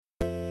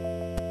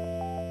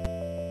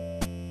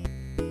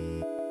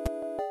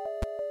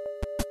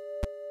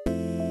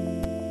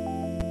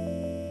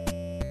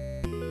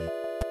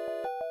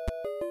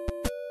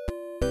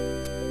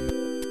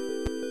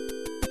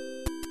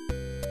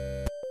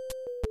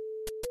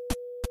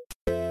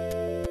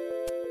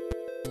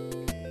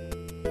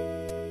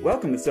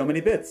Welcome to So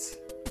Many Bits.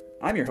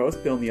 I'm your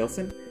host, Bill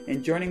Nielsen,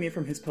 and joining me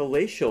from his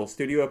palatial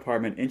studio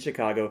apartment in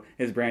Chicago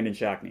is Brandon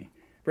Shockney.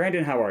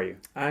 Brandon, how are you?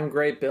 I'm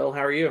great, Bill.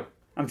 How are you?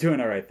 I'm doing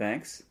all right,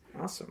 thanks.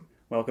 Awesome.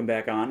 Welcome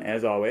back on,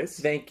 as always.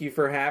 Thank you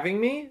for having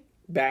me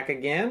back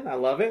again. I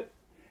love it.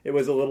 It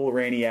was a little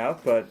rainy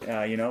out, but,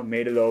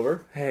 made it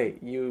over. Hey,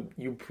 you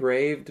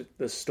braved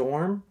the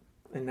storm,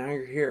 and now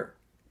you're here.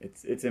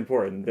 It's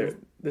important.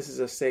 This is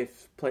a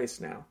safe place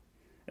now.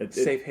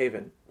 Safe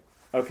haven.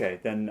 Okay,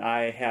 then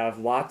I have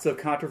lots of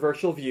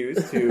controversial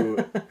views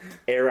to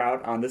air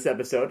out on this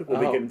episode. We'll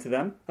be getting to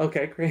them.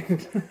 Okay, great.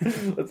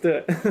 Let's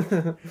do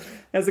it.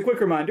 As a quick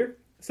reminder,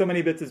 So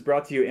Many Bits is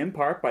brought to you in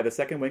part by the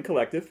Second Wind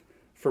Collective.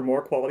 For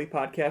more quality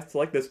podcasts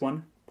like this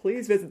one,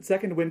 please visit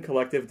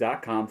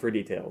secondwindcollective.com for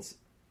details.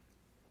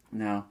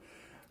 Now,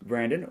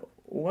 Brandon,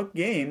 what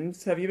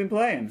games have you been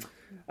playing?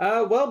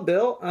 Well,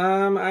 Bill,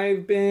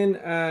 I've been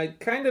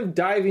kind of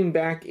diving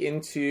back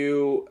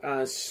into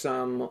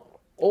some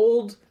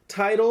old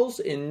titles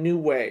in new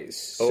ways.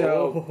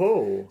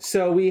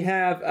 So we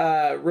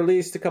have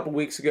released a couple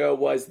weeks ago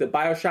was the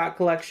BioShock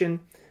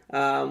collection,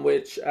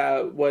 which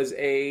was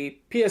a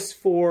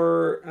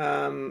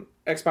PS4,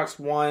 Xbox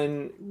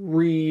One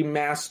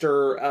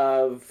remaster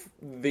of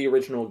the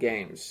original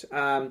games.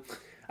 I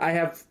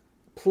have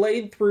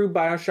played through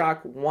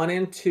BioShock 1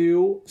 and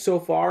 2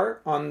 so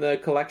far on the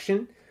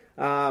collection.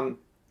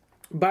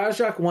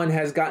 BioShock 1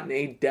 has gotten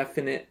a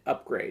definite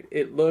upgrade.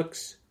 It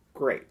looks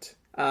great.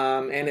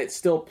 And it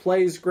still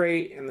plays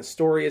great, and the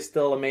story is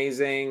still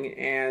amazing,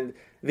 and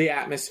the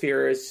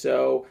atmosphere is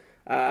so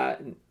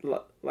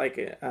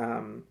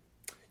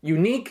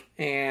unique,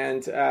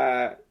 and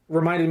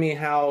reminded me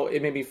how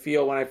it made me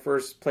feel when I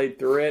first played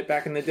through it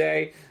back in the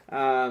day.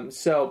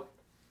 So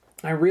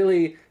I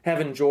really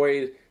have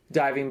enjoyed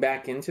diving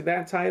back into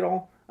that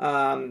title.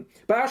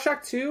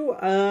 BioShock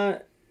 2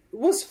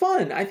 was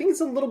fun. I think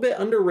it's a little bit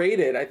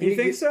underrated. You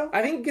think so?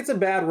 I think it gets a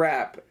bad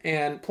rap,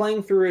 and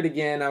playing through it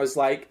again, I was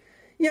like,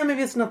 yeah,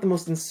 maybe it's not the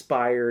most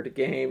inspired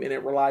game, and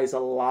it relies a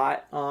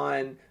lot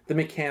on the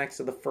mechanics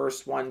of the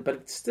first one, but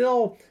it's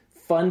still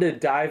fun to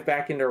dive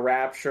back into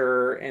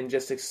Rapture and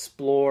just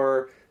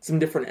explore some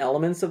different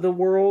elements of the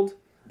world.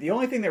 The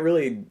only thing that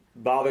really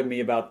bothered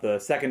me about the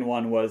second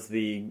one was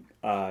the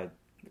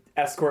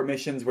escort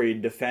missions where you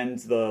defend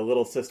the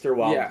little sister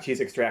while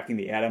she's extracting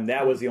the atom.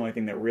 That was the only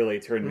thing that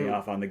really turned me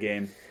off on the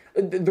game.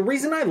 The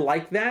reason I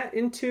like that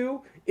in 2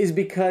 is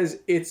because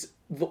it's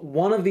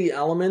one of the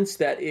elements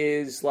that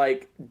is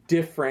like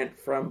different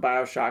from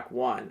BioShock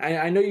 1.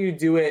 I know you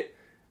do it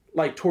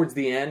like towards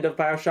the end of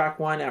BioShock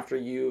 1 after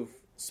you've,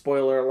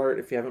 spoiler alert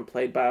if you haven't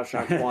played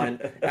BioShock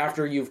 1,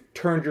 after you've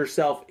turned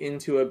yourself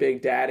into a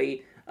big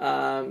daddy,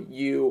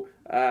 you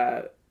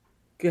have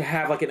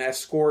like an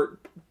escort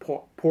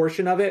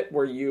portion of it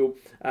where you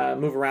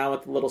move around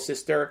with the little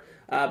sister,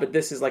 but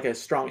this is like a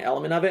strong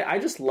element of it. I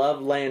just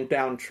love laying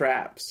down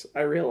traps.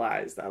 I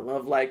realized I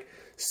love like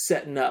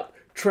setting up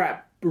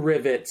trap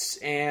rivets,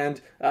 and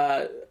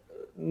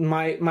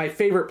my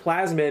favorite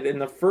plasmid in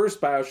the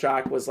first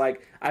BioShock was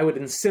like I would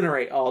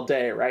incinerate all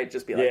day, right?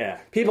 Just be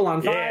like people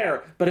on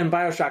fire. But in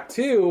BioShock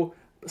 2,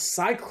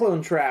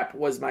 cyclone trap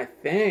was my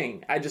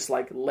thing. I just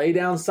like lay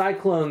down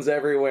cyclones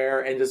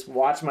everywhere and just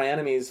watch my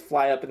enemies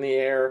fly up in the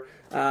air.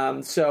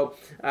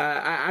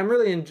 I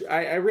really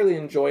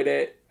enjoyed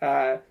it.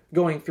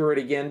 Going through it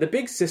again. The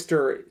big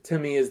sister to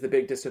me is the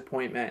big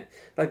disappointment.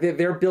 Like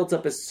they're built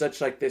up as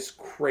such like this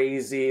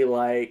crazy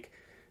like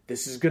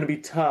this is going to be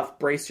tough.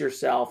 Brace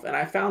yourself. And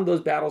I found those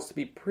battles to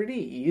be pretty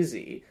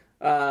easy,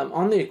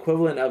 on the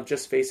equivalent of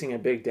just facing a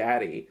big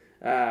daddy.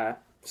 But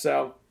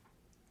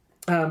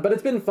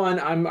it's been fun.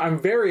 I'm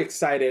very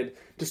excited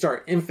to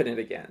start Infinite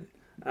again.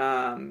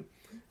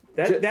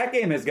 That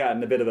game has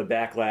gotten a bit of a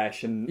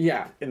backlash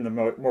in the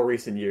more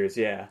recent years,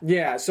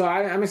 Yeah, so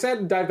I'm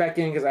excited to dive back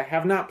in because I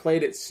have not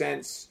played it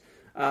since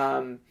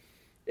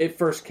it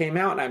first came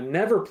out, and I've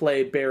never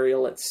played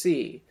Burial at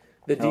Sea,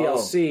 the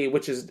DLC,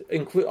 which is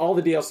all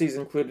the DLCs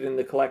included in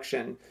the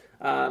collection.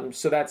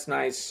 So that's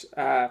nice.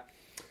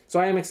 So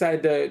I am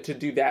excited to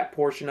do that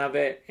portion of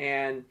it,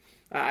 and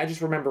I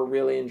just remember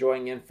really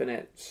enjoying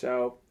Infinite,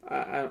 so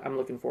I'm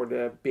looking forward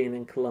to being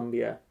in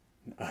Colombia,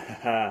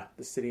 the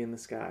city in the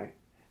sky.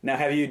 Now,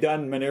 have you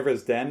done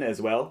Minerva's Den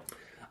as well?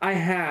 I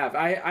have.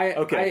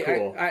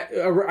 Cool.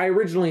 I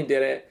originally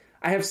did it.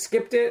 I have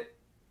skipped it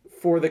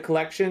for the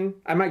collection.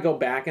 I might go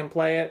back and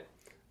play it.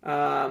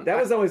 That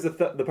was always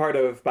the part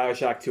of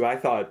BioShock 2 I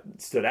thought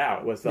stood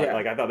out. I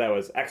thought that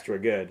was extra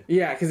good.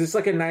 Yeah, because it's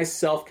like a nice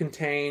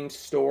self-contained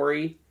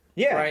story.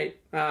 Yeah. Right?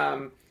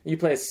 You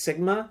play as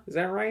Sigma, is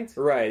that right?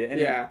 Right, and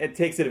it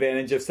takes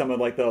advantage of some of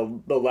like the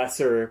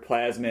lesser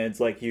plasmids.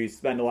 Like you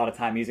spend a lot of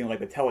time using like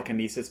the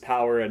telekinesis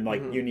power in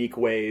like unique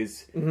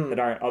ways that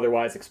aren't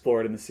otherwise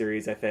explored in the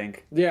series, I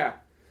think. Yeah,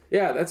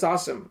 that's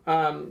awesome.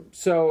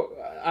 So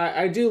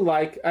I do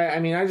like.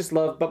 I just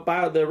love. But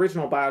the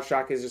original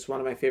BioShock is just one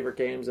of my favorite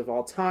games of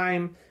all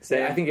time.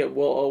 Same. I think it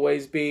will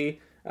always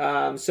be.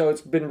 So it's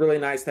been really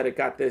nice that it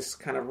got this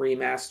kind of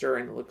remaster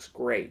and it looks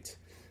great.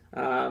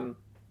 And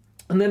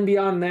then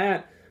beyond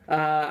that,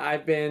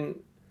 I've been,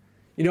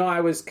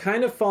 I was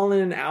kind of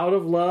falling out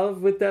of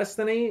love with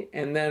Destiny,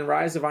 and then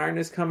Rise of Iron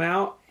has come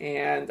out,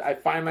 and I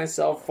find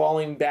myself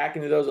falling back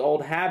into those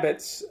old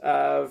habits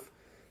of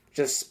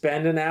just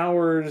spending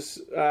hours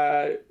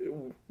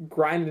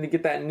grinding to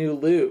get that new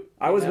loot.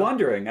 I was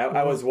wondering.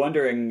 I was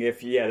wondering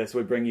if, this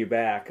would bring you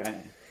back.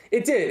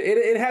 It did.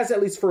 It has,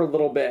 at least for a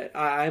little bit.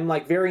 I'm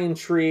like very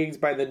intrigued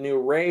by the new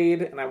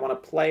raid, and I want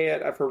to play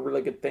it. I've heard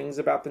really good things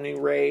about the new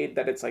raid,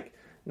 that it's like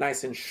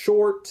nice and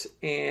short,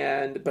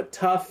 but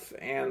tough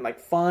and like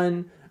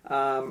fun.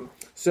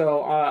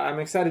 So I'm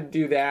excited to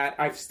do that.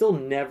 I've still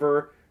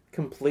never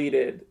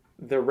completed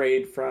the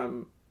raid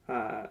from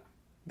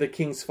the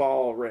King's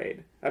Fall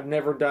raid. I've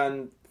never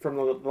done from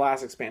the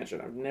last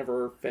expansion. I've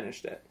never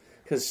finished it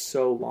because it's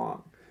so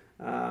long.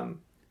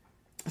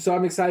 So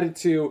I'm excited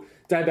to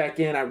dive back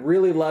in. I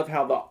really love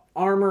how the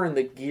armor and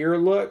the gear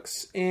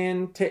looks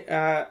in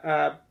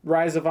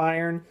Rise of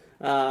Iron.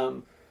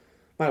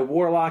 My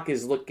Warlock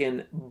is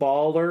looking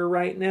baller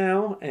right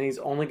now, and he's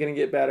only going to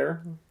get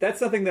better. That's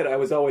something that I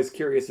was always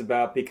curious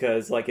about,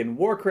 because like in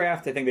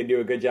Warcraft, I think they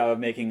do a good job of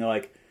making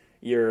like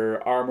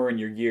your armor and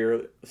your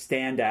gear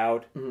stand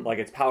out. Mm-hmm. Like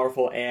it's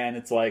powerful, and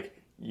it's like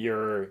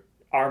your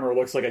armor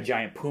looks like a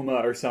giant puma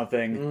or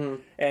something. Mm-hmm.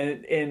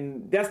 And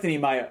in Destiny,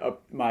 my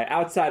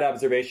outside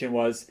observation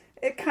was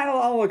it kind of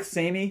all looks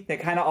samey. They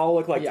kind of all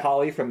look like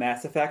Tali from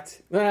Mass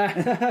Effect.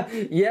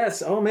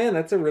 Yes. Oh man,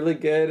 that's a really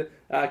good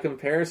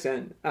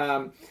comparison.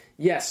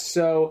 Yes.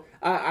 So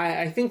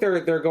I think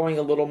they're going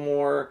a little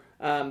more.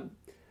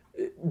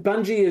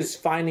 Bungie is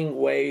finding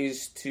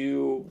ways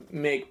to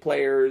make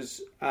players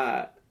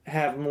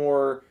have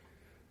more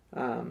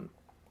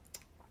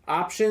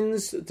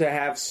options, to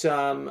have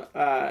some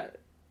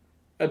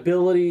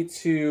ability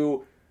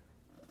to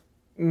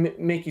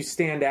make you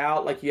stand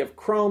out. Like you have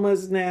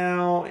chromas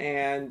now,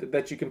 and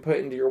that you can put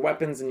into your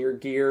weapons and your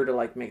gear to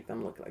like make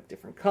them look like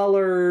different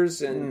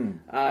colors, and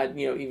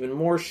even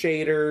more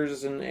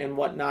shaders and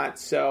whatnot.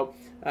 So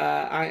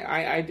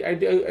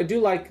I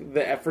do like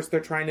the efforts they're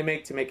trying to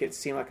make it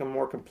seem like a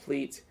more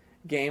complete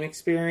game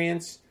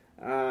experience.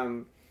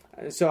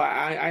 So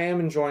I am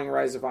enjoying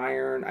Rise of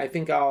Iron. I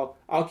think I'll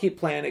keep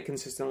playing it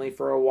consistently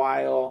for a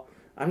while.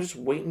 I'm just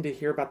waiting to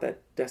hear about that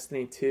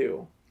Destiny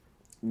 2.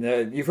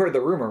 You've heard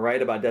the rumor,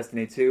 right, about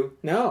Destiny 2?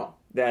 No.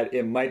 That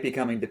it might be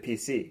coming to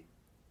PC.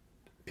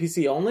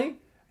 PC only?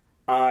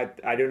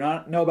 I do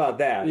not know about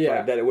that. Yeah.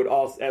 But that it would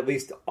at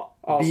least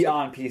be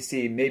on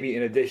PC, maybe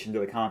in addition to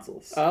the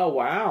consoles. Oh,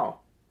 wow.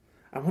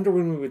 I wonder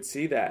when we would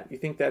see that. You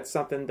think that's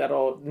something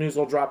news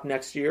will drop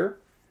next year?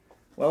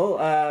 Well,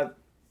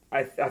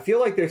 I feel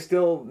like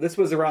this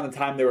was around the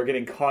time they were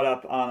getting caught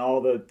up on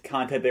all the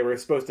content they were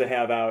supposed to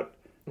have out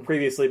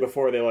previously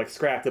before they like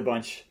scrapped a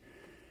bunch.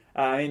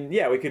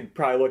 We could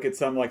probably look at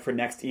some like for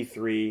next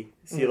E3,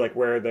 see like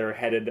where they're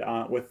headed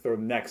with the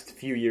next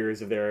few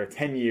years of their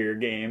 10-year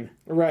game.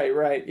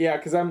 Right. Yeah,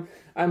 because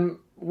I'm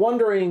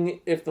wondering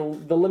if the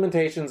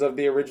limitations of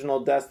the original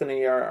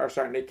Destiny are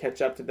starting to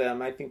catch up to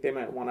them. I think they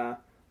might want to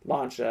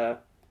launch a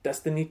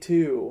Destiny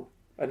 2,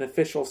 an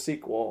official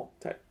sequel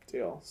type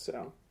deal.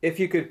 So if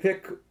you could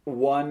pick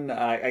one,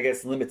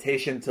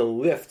 limitation to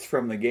lift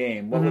from the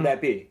game, what would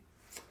that be?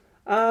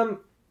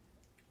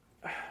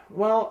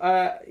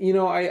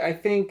 I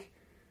think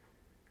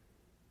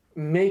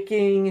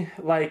making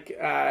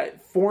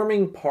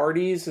forming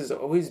parties has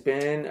always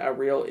been a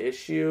real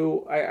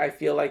issue. I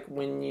feel like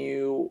when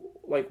you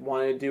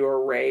want to do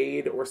a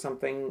raid or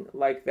something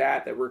like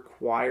that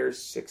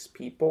requires 6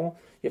 people,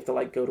 you have to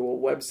go to a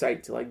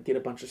website to get a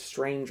bunch of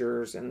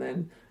strangers and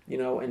then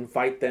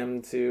invite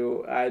them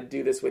to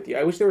do this with you.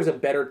 I wish there was a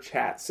better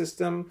chat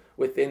system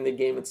within the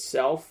game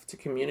itself to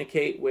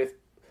communicate with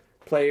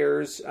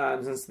players,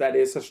 since that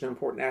is such an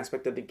important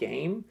aspect of the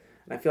game,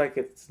 and I feel like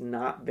it's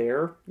not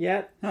there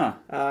yet.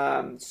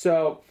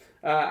 So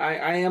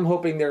I am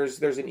hoping there's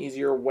an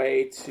easier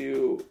way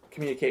to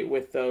communicate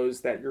with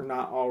those that you're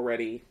not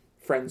already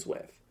friends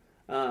with.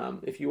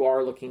 If you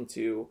are looking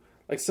to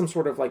some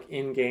sort of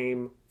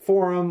in-game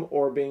forum,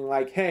 or being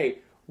hey,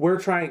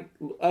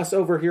 us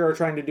over here are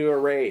trying to do a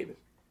raid,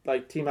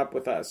 team up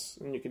with us,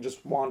 and you can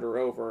just wander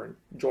over and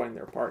join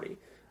their party.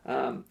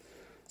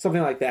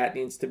 Something like that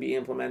needs to be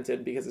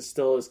implemented, because it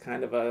still is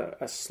kind of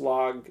a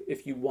slog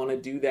if you want to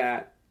do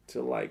that,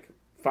 to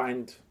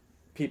find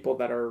people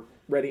that are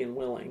ready and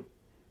willing.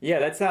 Yeah,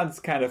 that sounds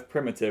kind of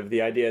primitive.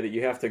 The idea that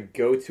you have to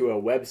go to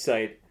a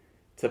website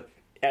to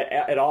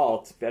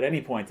at any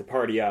point to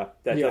party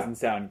up. That doesn't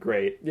sound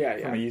great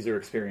from a user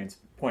experience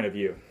point of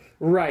view.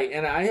 Right,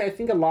 and I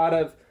think a lot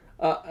of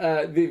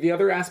the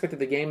other aspect of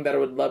the game that I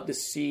would love to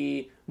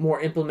see more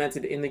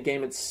implemented in the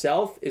game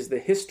itself is the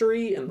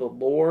history and the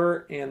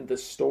lore and the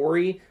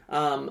story.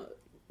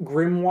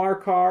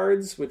 Grimoire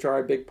cards, which are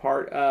a big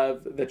part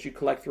of that you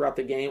collect throughout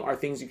the game, are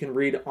things you can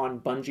read on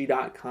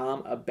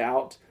Bungie.com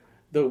about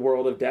the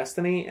world of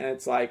Destiny. And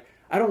it's I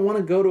don't want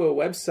to go to a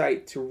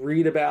website to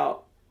read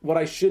about what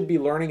I should be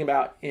learning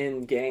about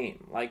in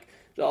game.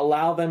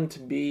 Allow them to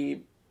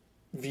be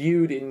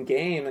viewed in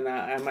game, and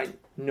I might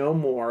know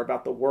more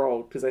about the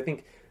world, because I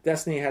think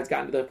Destiny has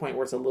gotten to the point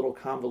where it's a little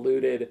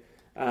convoluted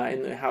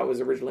in how it was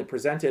originally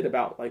presented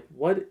about like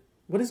what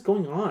is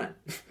going on.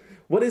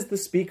 What is the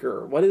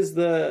speaker? What is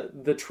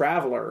the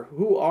traveler?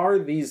 Who are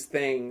these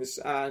things?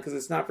 Because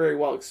it's not very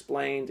well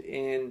explained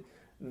in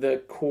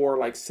the core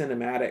like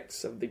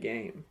cinematics of the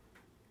game.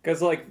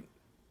 Because like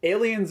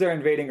aliens are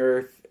invading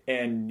Earth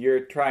and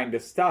you're trying to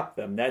stop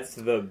them. That's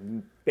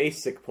the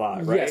basic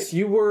plot, right? Yes,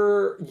 you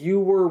were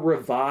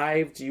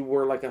revived. You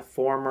were like a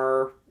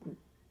former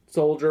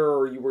soldier,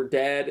 or you were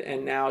dead,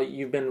 and now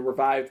you've been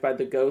revived by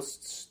the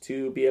ghosts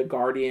to be a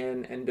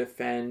guardian and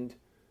defend,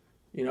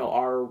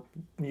 our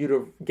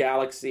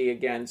galaxy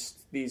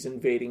against these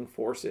invading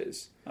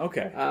forces.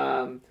 Okay.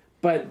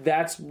 But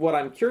that's what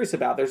I'm curious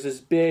about. There's this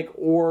big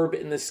orb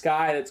in the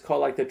sky that's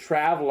called like the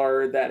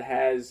Traveler that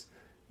has,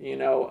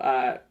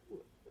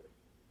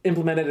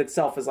 implemented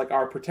itself as like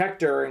our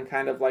protector, and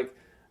kind of like,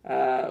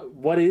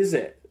 what is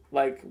it?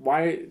 Like,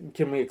 why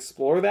can we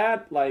explore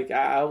that? Like,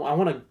 I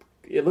want to.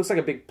 It looks like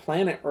a big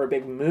planet or a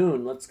big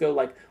moon. Let's go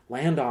like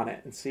land on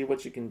it and see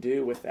what you can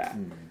do with that.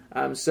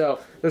 So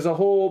there's a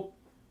whole.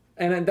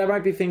 And that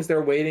might be things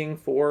they're waiting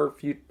for,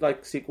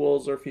 like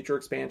sequels or future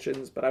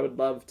expansions. But I would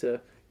love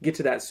to get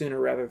to that sooner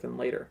rather than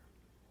later.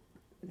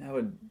 That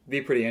would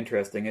be pretty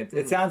interesting.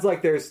 It sounds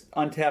like there's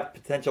untapped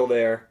potential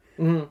there.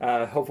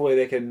 Hopefully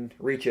they can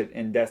reach it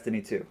in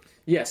Destiny 2.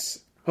 Yes,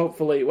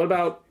 hopefully. What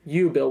about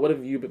you, Bill? What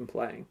have you been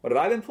playing? What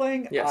have I been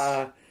playing?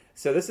 Yes.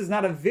 So this is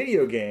not a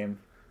video game,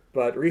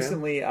 but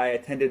recently I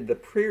attended the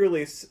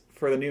pre-release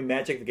for the new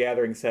Magic the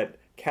Gathering set,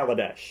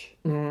 Kaladesh.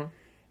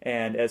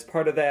 And as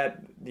part of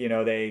that,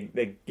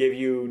 they give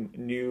you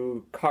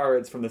new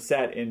cards from the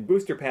set in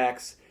booster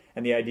packs,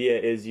 and the idea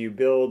is you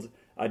build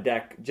a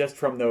deck just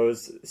from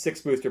those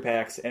 6 booster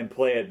packs and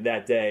play it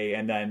that day,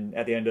 and then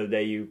at the end of the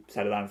day you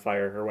set it on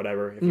fire or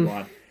whatever if you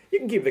want. You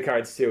can keep the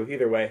cards too,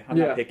 either way. I'm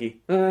not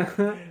picky.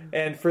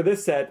 And for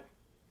this set,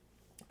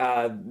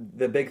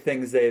 the big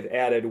things they've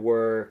added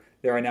were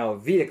there are now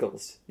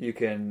vehicles you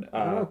can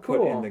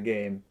put in the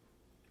game.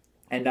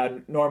 And now,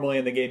 normally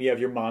in the game, you have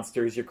your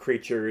monsters, your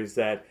creatures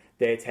that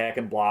they attack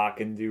and block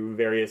and do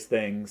various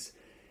things.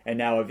 And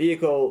now a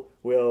vehicle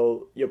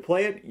you'll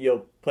play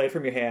it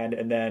from your hand,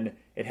 and then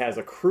it has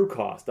a crew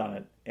cost on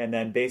it. And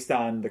then based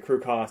on the crew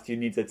cost, you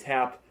need to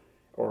tap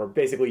or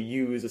basically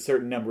use a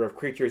certain number of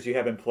creatures you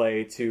have in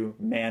play to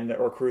man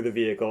or crew the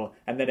vehicle,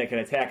 and then it can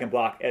attack and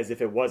block as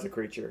if it was a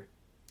creature.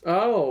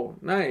 Oh,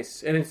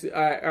 nice. And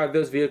are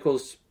those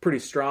vehicles pretty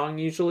strong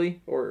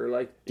usually, or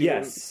like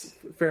yes,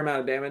 a fair amount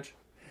of damage?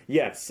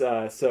 Yes.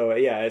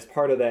 As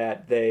part of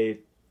that,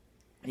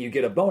 you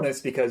get a bonus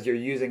because you're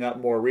using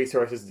up more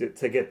resources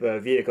to get the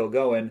vehicle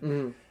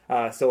going.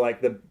 So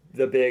like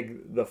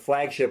the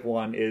flagship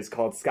one is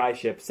called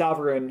Skyship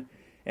Sovereign,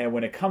 and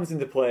when it comes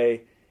into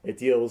play, it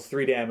deals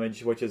 3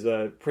 damage, which is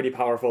a pretty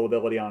powerful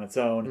ability on its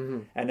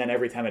own. And then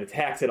every time it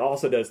attacks, it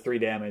also does 3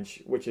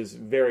 damage, which is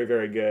very,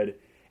 very good.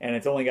 And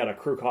it's only got a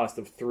crew cost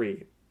of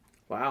 3.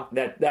 Wow.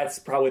 That's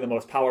probably the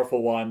most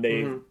powerful one.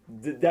 They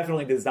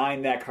definitely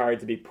designed that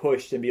card to be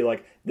pushed and be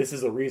like, this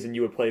is the reason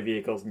you would play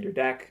vehicles in your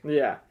deck.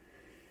 Yeah.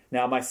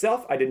 Now,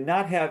 myself, I did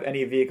not have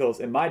any vehicles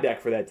in my deck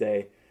for that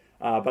day,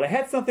 but I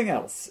had something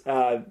else.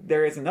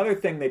 There is another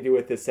thing they do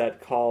with this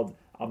set called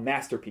a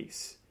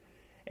Masterpiece.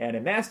 And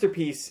a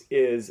Masterpiece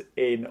is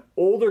an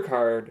older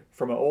card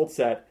from an old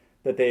set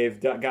that they've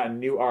gotten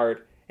new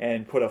art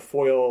and put a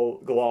foil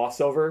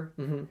gloss over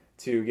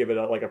to give it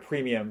a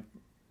premium.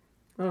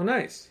 Oh,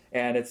 nice.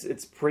 And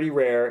it's pretty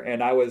rare,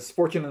 and I was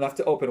fortunate enough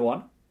to open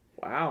one.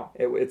 Wow.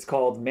 It's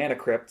called Mana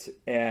Crypt,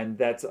 and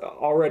that's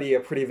already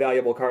a pretty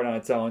valuable card on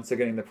its own, so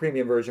getting the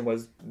premium version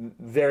was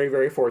very,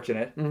 very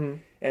fortunate.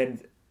 And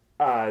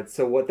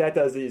so what that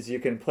does is you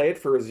can play it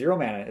for 0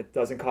 mana. It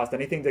doesn't cost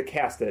anything to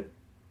cast it,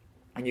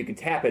 and you can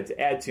tap it to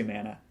add 2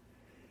 mana.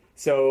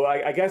 So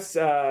I guess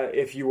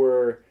if you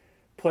were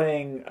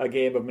playing a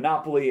game of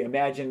Monopoly,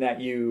 imagine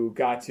that you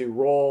got to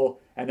roll,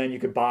 and then you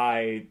could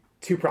buy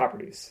 2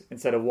 properties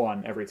instead of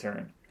 1 every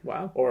turn.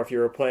 Wow. Or if you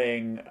were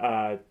playing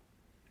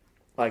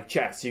like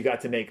chess, you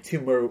got to make 2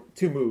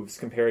 moves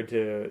compared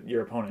to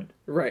your opponent.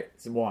 Right.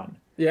 It's 1.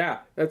 Yeah,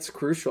 that's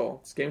crucial.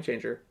 It's a game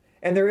changer.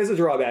 And there is a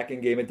drawback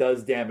in game. It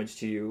does damage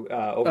to you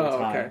over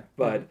time. Okay.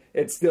 But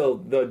it's still,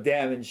 the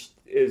damage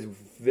is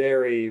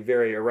very,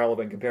 very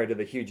irrelevant compared to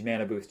the huge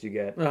mana boost you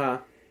get.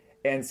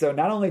 And so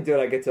not only did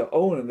I get to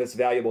own this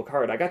valuable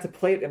card, I got to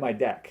play it in my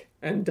deck.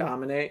 And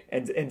dominate.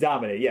 And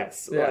dominate,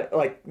 yes. Yeah.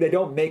 Like they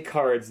don't make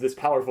cards this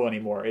powerful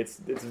anymore. It's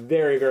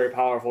very, very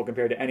powerful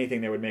compared to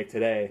anything they would make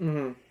today.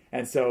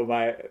 And so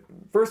my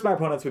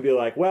opponents would be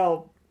like,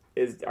 well,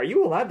 are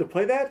you allowed to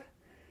play that?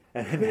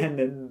 And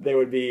then they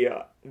would be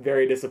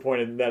very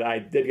disappointed that I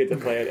did get to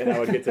play it, and I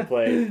would get to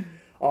play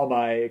all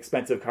my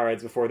expensive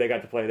cards before they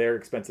got to play their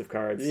expensive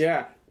cards.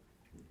 Yeah.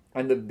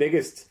 And the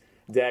biggest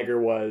dagger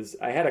was,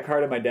 I had a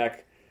card in my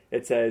deck.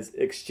 It says,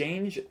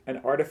 exchange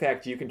an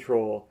artifact you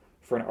control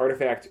for an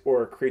artifact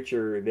or a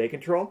creature they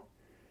control.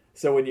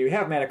 So when you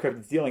have Mana Crypt,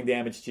 it's dealing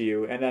damage to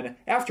you, and then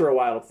after a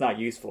while, it's not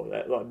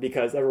useful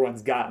because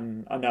everyone's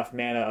gotten enough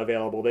mana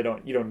available.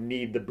 You don't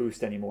need the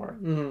boost anymore.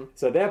 Mm-hmm.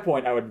 So at that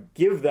point, I would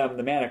give them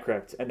the Mana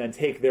Crypt and then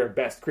take their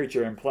best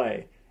creature in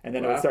play, and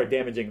then it would start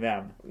damaging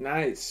them.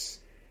 Nice.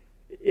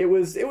 It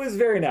was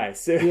very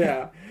nice.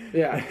 Yeah.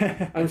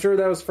 I'm sure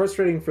that was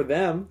frustrating for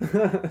them.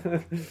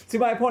 To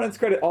my opponent's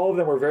credit, all of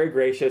them were very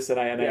gracious,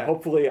 and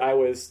hopefully I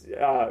was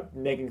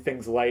making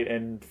things light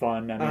and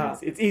fun. I mean,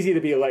 it's easy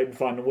to be light and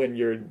fun when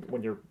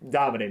you're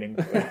dominating,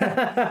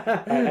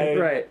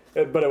 right?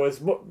 But it was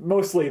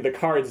mostly the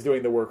cards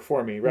doing the work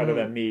for me rather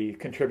than me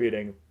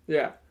contributing.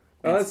 Yeah.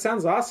 Oh, that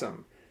sounds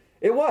awesome.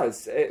 It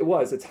was.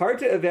 It's hard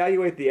to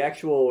evaluate the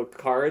actual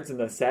cards in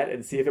the set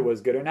and see if it was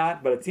good or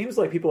not, but it seems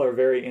like people are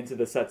very into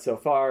the set so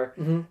far.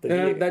 Mm-hmm.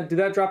 Did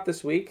that drop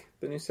this week,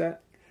 the new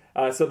set?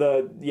 So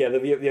the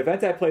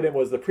event I played in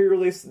was the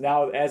pre-release.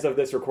 Now, as of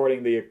this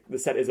recording, the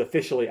set is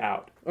officially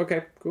out.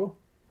 Okay, cool.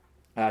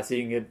 So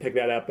you can pick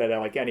that up at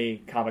like any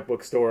comic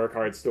book store,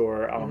 card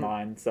store,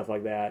 online, stuff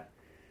like that.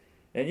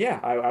 And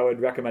yeah, I would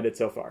recommend it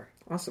so far.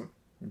 Awesome.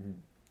 Mm-hmm.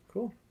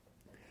 Cool.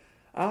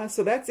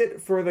 So that's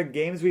it for the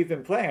games we've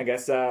been playing, I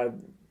guess.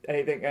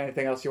 Anything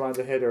else you wanted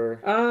to hit? Or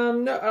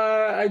no,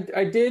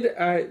 I did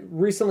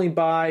recently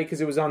buy,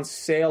 because it was on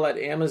sale at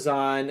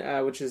Amazon,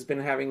 which has been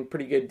having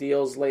pretty good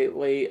deals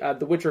lately,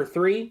 The Witcher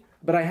 3,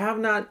 but I have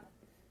not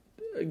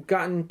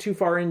gotten too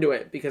far into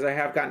it because I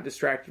have gotten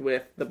distracted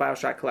with the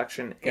BioShock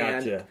collection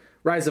and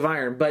Rise of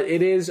Iron, but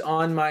it is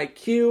on my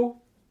queue.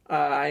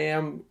 I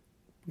am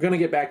going to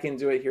get back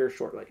into it here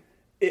shortly.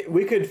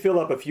 We could fill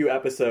up a few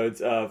episodes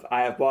of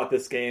I have bought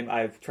this game,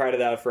 I've tried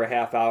it out for a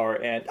half hour,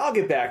 and I'll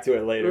get back to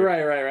it later.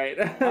 Right.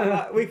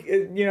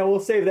 We'll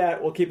save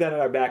that. We'll keep that in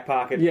our back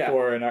pocket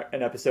for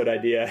an episode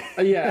idea.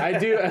 Yeah, I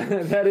do.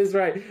 That is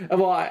right.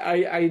 Well,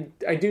 I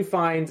do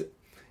find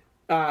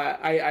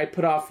I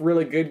put off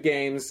really good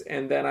games,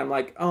 and then I'm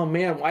like, oh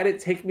man, why did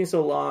it take me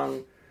so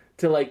long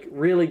to like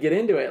really get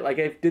into it? Like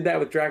I did that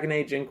with Dragon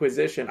Age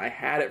Inquisition. I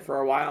had it for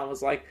a while and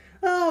was like,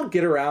 I'll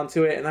get around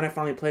to it, and then I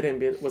finally played it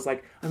and was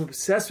like, I'm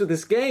obsessed with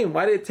this game.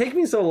 Why did it take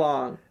me so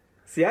long?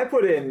 See, I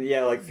put in,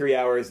 like 3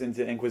 hours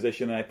into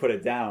Inquisition, and I put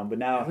it down, but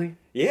now... Really?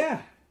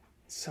 Yeah.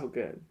 It's so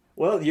good.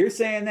 Well, you're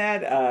saying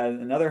that.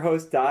 Another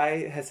host,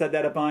 Di, has said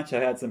that a bunch.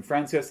 I've had some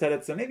friends who have said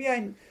it, so maybe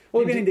I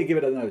need to give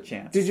it another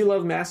chance. Did you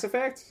love Mass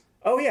Effect?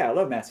 Oh, yeah, I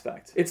love Mass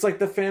Effect. It's like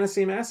the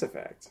fantasy Mass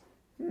Effect.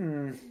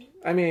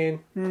 I mean...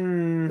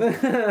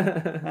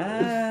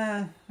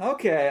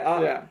 Okay.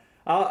 Yeah.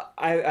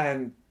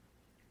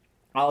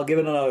 I'll give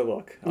it another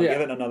look.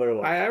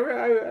 I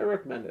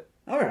recommend it.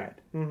 All right.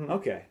 Mm-hmm.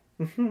 Okay.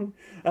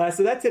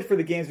 So that's it for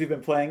the games we've been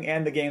playing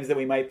and the games that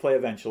we might play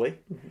eventually.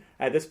 Mm-hmm.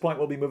 At this point,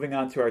 we'll be moving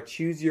on to our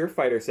Choose Your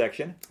Fighter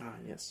section.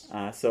 Yes.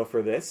 So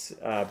for this,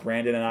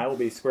 Brandon and I will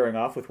be squaring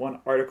off with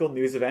one article,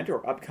 news event,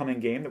 or upcoming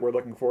game that we're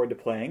looking forward to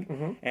playing.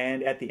 Mm-hmm.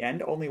 And at the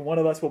end, only one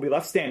of us will be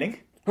left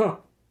standing. Huh.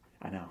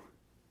 I know.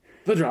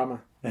 The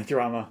drama.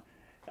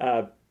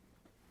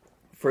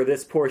 For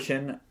this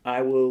portion,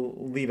 I will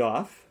lead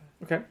off.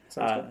 Okay,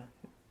 sounds good.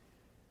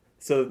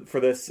 So for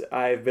this,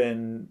 I've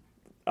been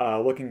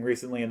looking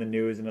recently in the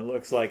news, and it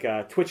looks like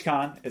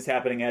TwitchCon is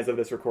happening as of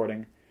this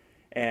recording,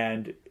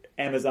 and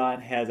Amazon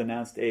has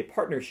announced a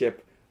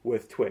partnership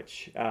with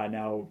Twitch.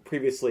 Now,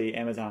 previously,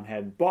 Amazon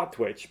had bought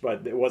Twitch,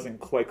 but it wasn't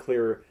quite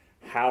clear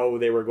how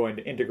they were going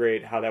to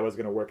integrate, how that was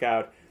going to work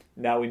out.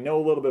 Now we know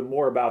a little bit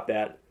more about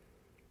that.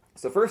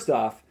 So first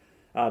off,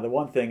 the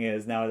one thing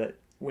is now that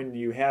when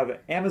you have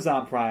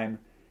Amazon Prime,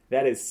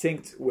 that is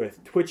synced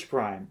with Twitch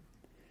Prime.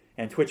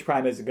 And Twitch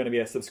Prime is going to be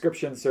a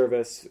subscription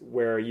service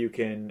where you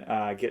can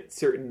get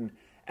certain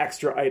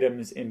extra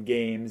items in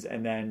games,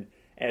 and then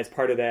as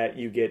part of that,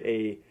 you get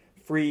a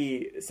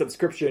free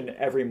subscription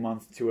every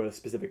month to a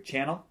specific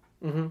channel.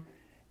 Mm-hmm.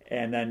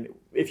 And then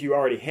if you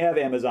already have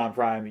Amazon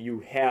Prime, you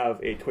have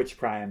a Twitch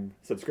Prime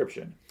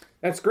subscription.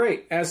 That's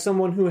great. As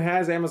someone who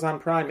has Amazon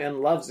Prime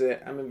and loves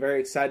it, I'm very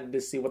excited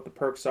to see what the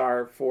perks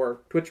are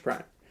for Twitch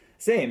Prime.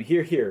 Same,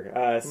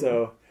 here.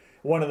 So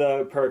one of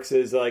the perks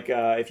is like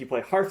if you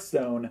play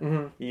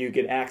Hearthstone, you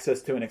get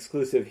access to an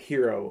exclusive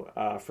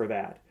hero for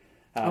that.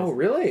 Oh,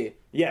 really?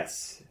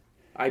 Yes.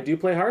 I do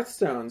play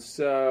Hearthstone,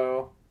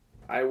 so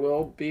I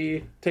will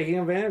be taking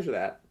advantage of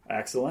that.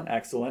 Excellent.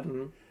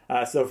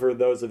 So for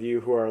those of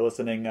you who are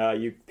listening,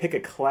 you pick a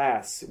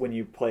class when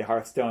you play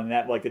Hearthstone, and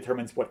that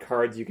determines what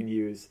cards you can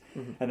use.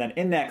 Mm-hmm. And then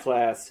in that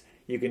class,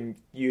 you can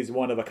use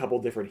one of a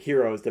couple different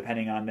heroes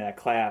depending on that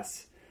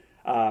class.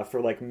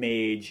 For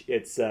Mage,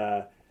 it's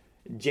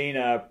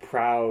Jaina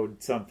Proudmoore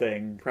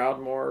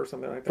or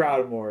something like that.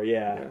 Proudmoore,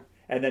 yeah.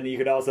 And then you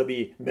could also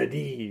be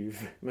Medivh.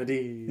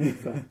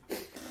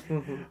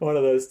 Mm-hmm. One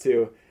of those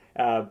two.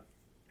 So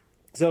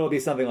it'll be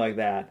something like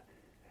that.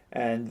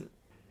 And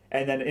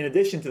then in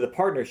addition to the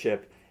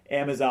partnership,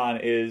 Amazon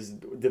is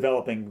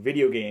developing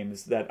video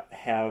games that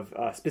have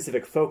a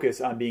specific focus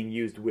on being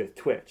used with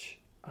Twitch.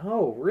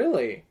 Oh,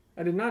 really?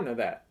 I did not know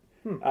that.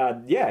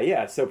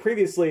 Yeah. So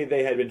previously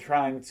they had been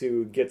trying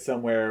to get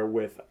somewhere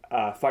with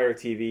Fire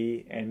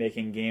TV and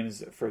making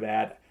games for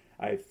that.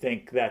 I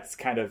think that's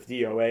kind of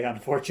DOA,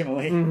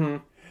 unfortunately. Mm-hmm.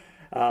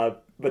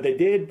 But they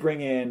did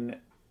bring in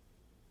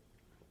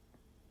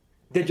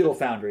Digital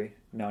Foundry.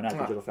 No, not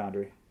Digital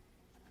Foundry.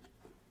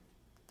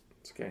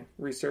 It's okay.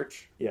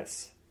 Research.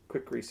 Yes.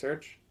 Quick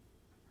research.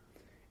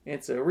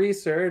 It's a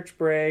research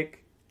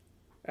break.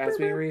 As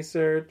we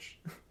research.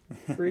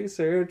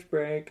 Research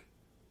break.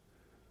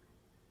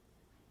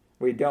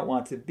 We don't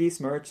want to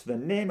besmirch the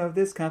name of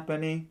this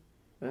company.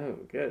 Oh,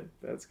 good.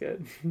 That's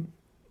good.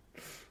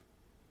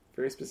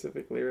 Very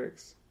specific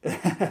lyrics.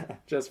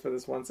 Just for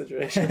this one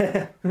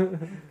situation.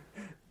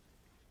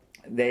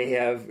 They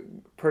have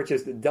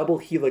purchased Double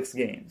Helix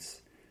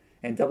Games.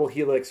 And Double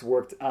Helix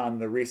worked on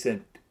the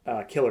recent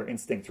Killer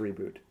Instinct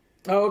reboot.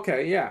 Oh,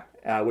 okay, yeah.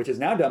 Which is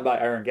now done by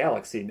Iron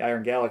Galaxy.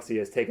 Iron Galaxy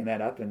has taken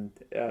that up, and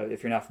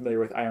if you're not familiar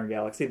with Iron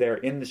Galaxy, they're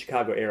in the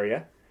Chicago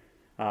area.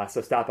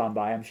 So stop on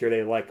by. I'm sure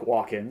they like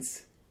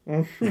walk-ins.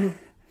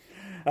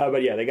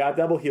 But yeah, they got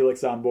Double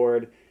Helix on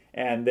board,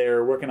 and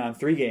they're working on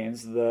 3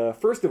 games. The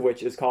first of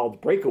which is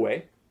called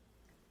Breakaway.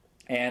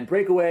 And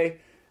Breakaway,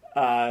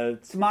 to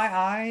my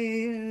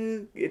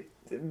eye, the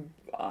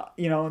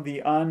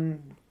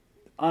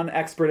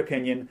unexpert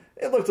opinion,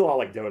 it looked a lot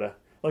like Dota.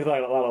 Looked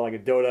like a lot of like a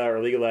Dota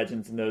or League of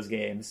Legends in those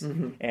games.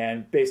 Mm-hmm.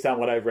 And based on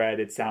what I've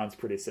read, it sounds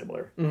pretty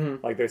similar.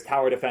 Mm-hmm. Like there's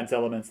tower defense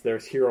elements,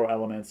 there's hero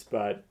elements,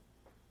 but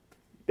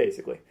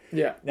basically.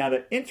 Yeah. Now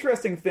the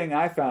interesting thing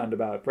I found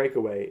about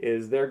Breakaway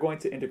is they're going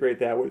to integrate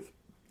that with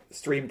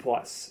Stream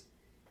Plus.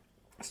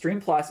 Stream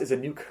Plus is a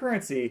new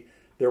currency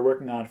they're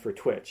working on for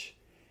Twitch.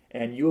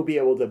 And you will be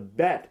able to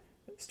bet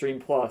Stream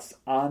Plus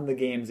on the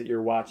games that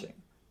you're watching.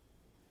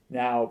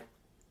 Now,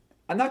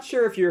 I'm not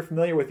sure if you're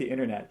familiar with the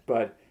internet,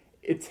 but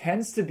it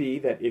tends to be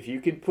that if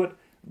you can put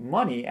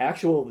money,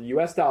 actual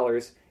US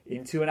dollars,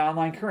 into an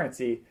online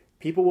currency,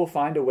 people will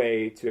find a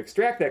way to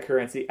extract that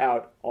currency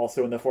out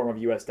also in the form of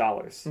US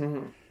dollars.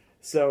 Mm-hmm.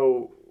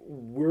 So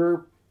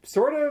we're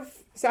sort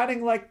of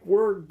sounding like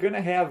we're going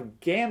to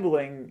have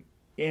gambling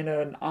in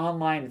an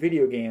online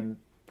video game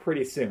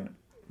pretty soon.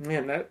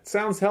 Man, that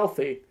sounds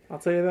healthy. I'll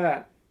tell you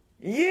that.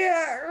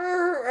 Yeah,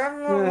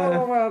 I don't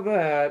know about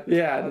that.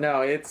 Yeah,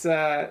 no, it's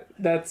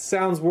that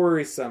sounds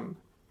worrisome.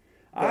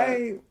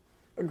 I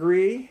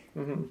agree.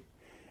 Mm-hmm.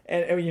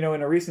 And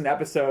in a recent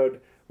episode,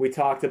 we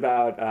talked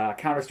about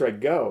Counter-Strike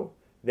Go.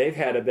 They've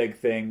had a big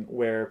thing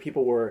where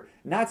people were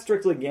not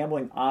strictly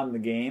gambling on the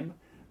game,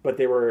 but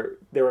there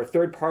were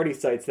third-party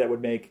sites that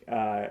would make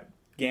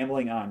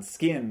gambling on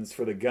skins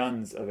for the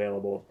guns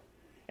available,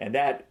 and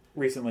that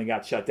recently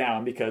got shut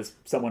down because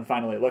someone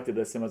finally looked at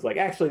this and was like,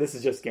 actually, this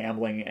is just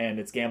gambling, and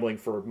it's gambling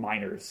for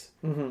minors.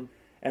 Mm-hmm.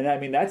 And I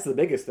mean, that's the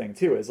biggest thing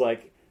too. Is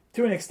like,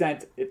 to an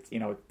extent,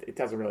 it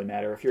doesn't really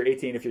matter if you're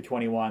 18, if you're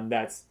 21.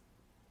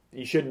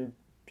 You should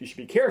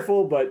be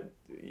careful, but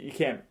you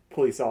can't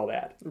police all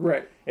that.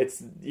 Right.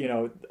 It's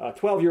a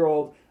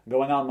 12-year-old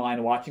going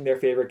online, watching their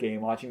favorite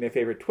game, watching their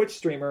favorite Twitch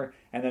streamer,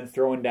 and then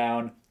throwing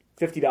down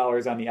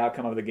 $50 on the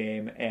outcome of the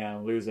game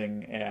and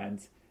losing,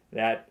 and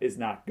that is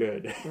not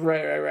good.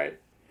 Right.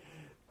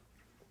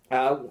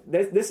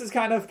 This is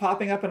kind of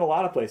popping up in a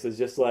lot of places,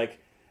 just like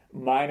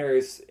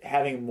minors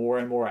having more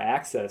and more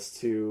access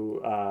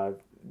to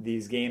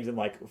these games and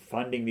like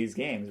funding these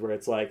games, where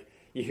it's like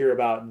you hear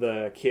about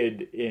the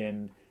kid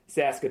in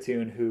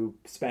Saskatoon who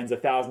spends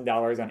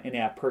 $1,000 on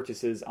in-app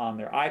purchases on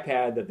their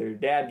iPad that their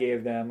dad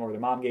gave them or their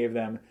mom gave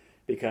them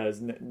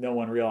because no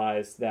one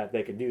realized that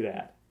they could do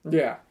that.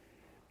 Yeah.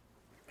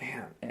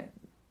 Man, and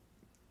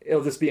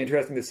it'll just be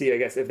interesting to see, I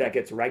guess, if that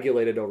gets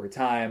regulated over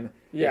time.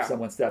 Yeah. If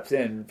someone steps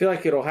in. I feel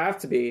like it'll have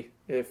to be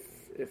if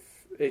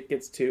it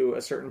gets to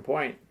a certain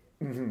point.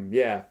 Mm-hmm.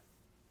 Yeah,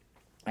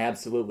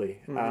 absolutely.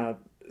 Mm-hmm.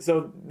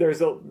 So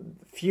there's a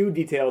few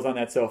details on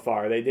that so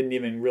far. They didn't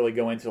even really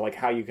go into like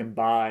how you can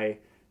buy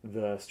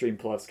the Stream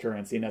Plus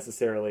currency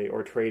necessarily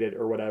or trade it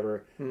or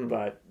whatever. Mm-hmm.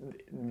 But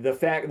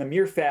the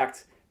mere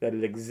fact that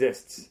it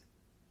exists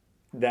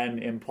then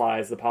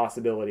implies the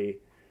possibility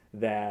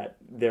that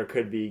there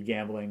could be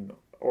gambling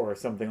or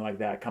something like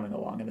that coming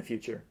along in the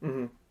future.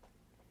 Mm-hmm.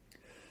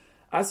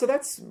 So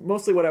that's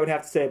mostly what I would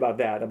have to say about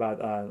that,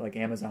 about like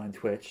Amazon and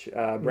Twitch.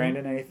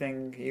 Brandon,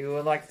 anything you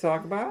would like to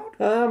talk about?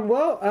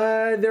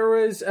 There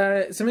was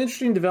some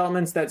interesting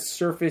developments that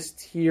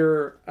surfaced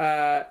here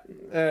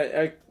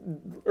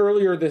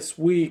earlier this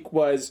week.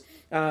 Was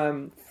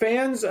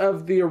fans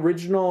of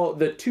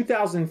the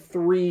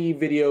 2003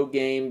 video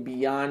game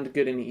Beyond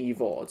Good and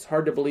Evil. It's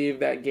hard to believe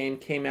that game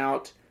came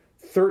out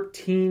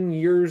 13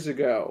 years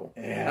ago.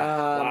 Yeah.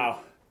 Wow.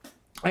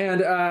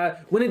 And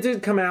when it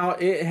did come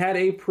out, it had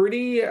a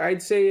pretty,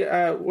 I'd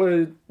say,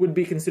 would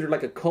be considered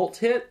like a cult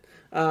hit.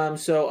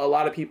 So a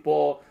lot of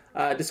people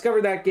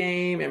discovered that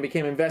game and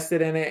became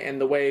invested in it.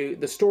 And the way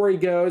the story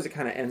goes, it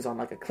kind of ends on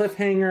like a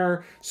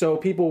cliffhanger. So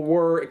people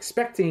were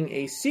expecting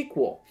a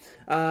sequel.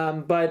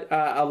 But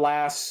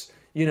alas,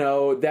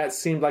 that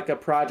seemed like a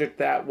project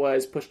that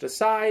was pushed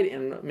aside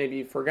and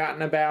maybe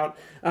forgotten about.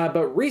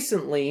 But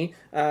recently,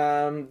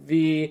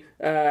 the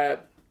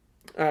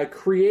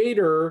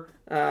creator...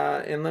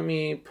 and let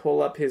me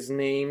pull up his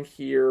name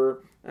here.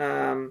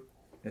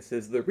 This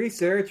is the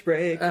research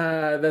break.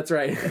 That's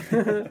right.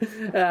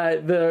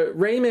 The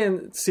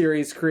Rayman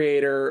series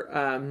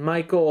creator,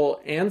 Michael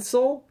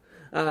Ansel,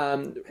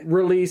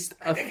 released...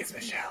 I think it's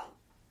Michelle.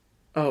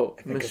 Oh,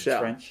 I think Michelle.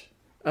 It's French.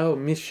 Oh,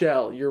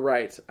 Michelle, you're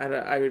right.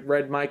 I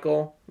read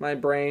Michael, my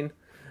brain.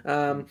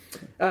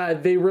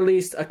 They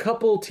released a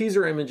couple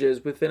teaser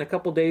images within a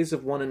couple days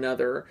of one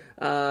another.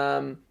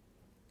 And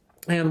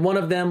one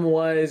of them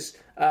was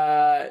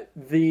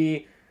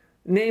the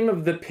name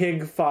of the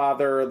pig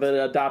father,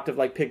 the adoptive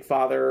pig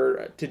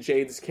father to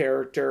Jade's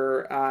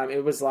character.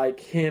 It was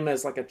him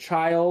as a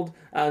child.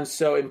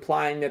 So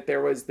implying that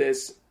there was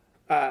this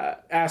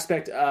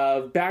aspect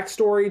of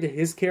backstory to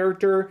his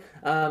character.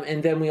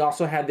 And then we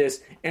also had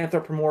this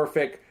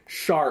anthropomorphic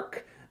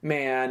shark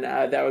man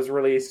that was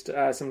released,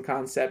 some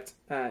concept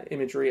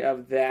imagery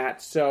of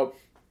that. So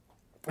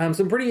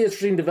some pretty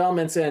interesting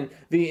developments, and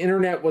the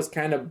internet was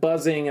kind of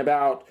buzzing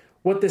about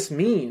what this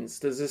means.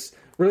 Does this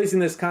releasing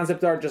this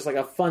concept art just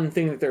a fun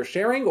thing that they're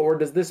sharing, or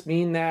does this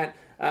mean that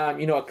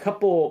a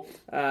couple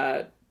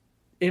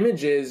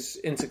images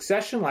in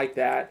succession like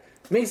that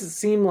makes it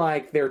seem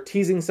like they're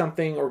teasing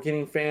something or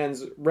getting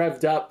fans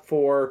revved up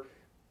for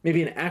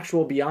maybe an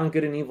actual Beyond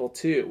Good and Evil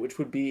 2, which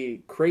would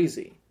be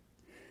crazy.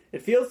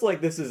 It feels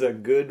like this is a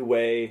good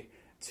way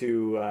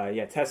to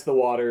test the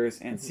waters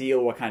and see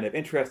what kind of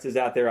interest is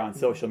out there on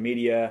social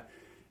media.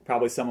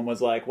 Probably someone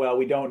was like, well,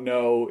 we don't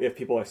know if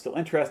people are still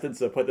interested,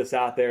 so put this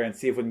out there and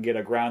see if we can get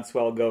a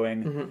groundswell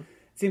going. Mm-hmm. It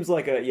seems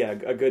like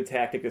a good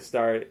tactic to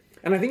start.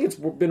 And I think it's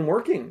been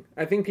working.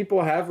 I think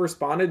people have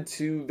responded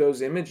to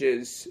those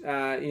images.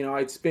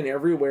 It's been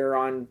everywhere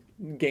on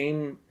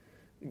gaming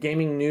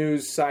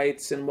news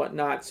sites and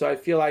whatnot. So I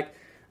feel like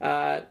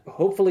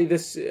hopefully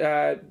this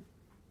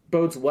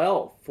bodes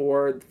well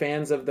for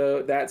fans of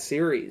that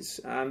series,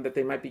 that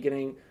they might be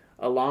getting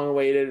a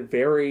long-awaited,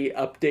 very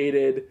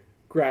updated,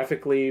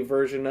 graphically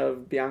version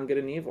of Beyond Good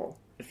and Evil.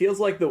 It feels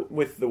like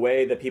with the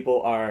way that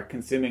people are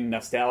consuming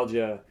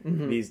nostalgia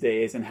these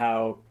days, and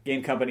how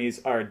game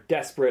companies are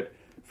desperate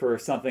for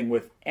something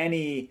with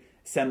any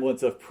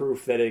semblance of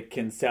proof that it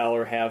can sell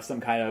or have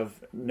some kind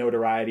of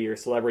notoriety or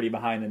celebrity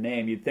behind the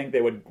name, you'd think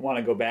they would want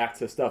to go back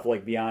to stuff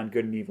like Beyond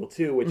Good and Evil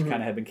 2, which kind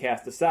of had been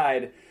cast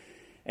aside,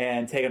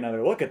 and take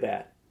another look at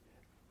that.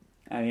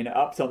 I mean,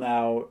 up till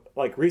now,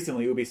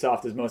 recently,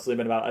 Ubisoft has mostly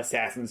been about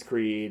Assassin's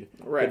Creed,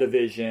 right. The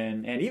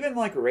Division, and even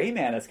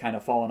Rayman has kind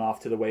of fallen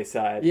off to the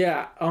wayside.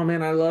 Yeah. Oh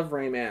man, I love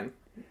Rayman.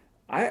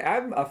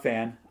 I'm a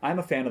fan. I'm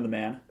a fan of the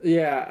man.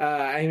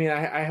 Yeah.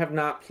 I have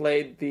not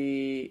played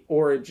the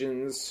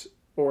Origins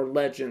or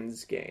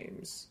Legends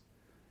games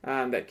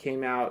that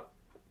came out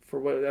for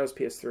that was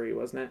PS3,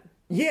 wasn't it?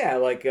 Yeah,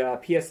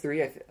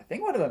 PS3. I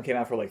think one of them came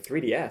out for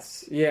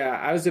 3DS. Yeah,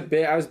 I was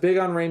big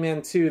on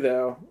Rayman 2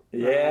 though.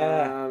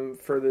 Yeah.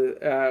 For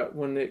the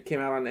when it came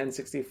out on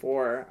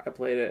N64, I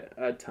played it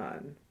a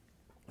ton.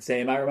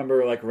 Same. I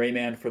remember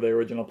Rayman for the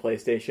original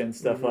PlayStation,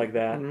 stuff like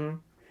that. Mm-hmm.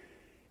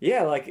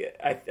 Yeah,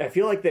 I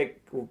feel like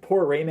that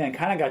poor Rayman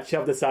kind of got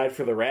shoved aside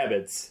for the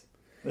Rabbids.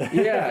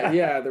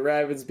 yeah. The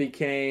Rabbids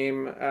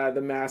became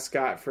the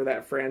mascot for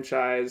that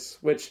franchise,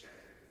 which.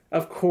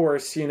 Of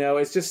course,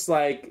 it's just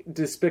like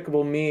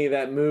Despicable Me,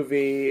 that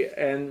movie,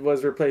 and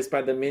was replaced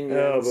by the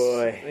Minions. Oh,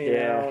 boy.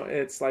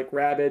 It's like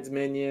Rabbids,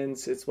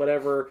 Minions. It's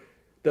whatever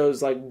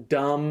those,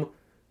 dumb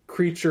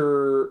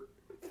creature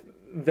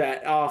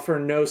that offer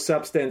no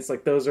substance.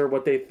 Those are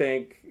what they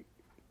think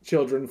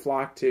children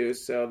flock to,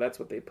 so that's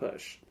what they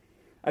push.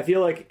 I feel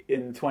like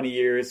in 20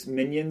 years,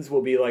 Minions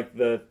will be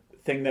the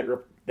thing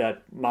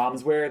that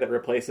moms wear that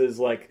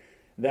replaces,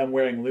 them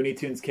wearing Looney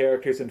Tunes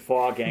characters in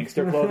fall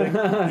gangster clothing.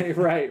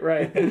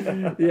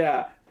 right.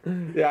 Yeah,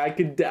 I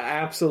could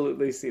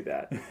absolutely see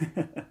that.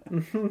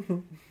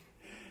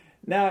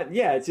 Now,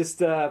 it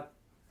just it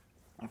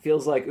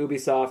feels like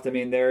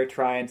Ubisoft, they're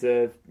trying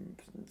to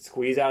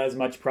squeeze out as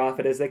much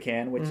profit as they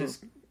can, which is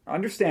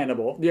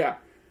understandable. Yeah.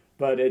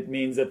 But it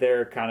means that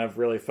they're kind of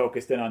really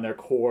focused in on their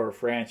core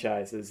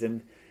franchises.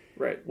 And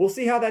right. We'll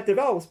see how that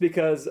develops,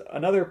 because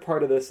another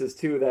part of this is,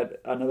 too, that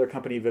another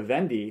company,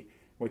 Vivendi,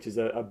 which is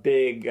a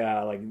big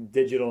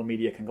digital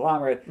media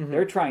conglomerate,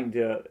 they're trying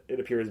to,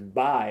 it appears,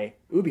 buy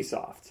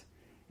Ubisoft.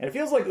 And it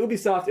feels like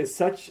Ubisoft is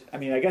such... I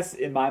guess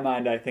in my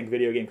mind, I think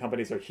video game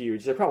companies are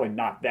huge. They're probably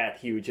not that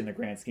huge in the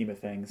grand scheme of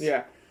things.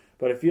 Yeah.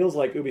 But it feels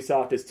like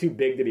Ubisoft is too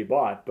big to be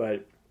bought,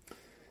 but...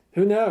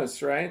 Who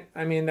knows, right?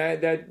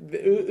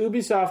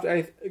 Ubisoft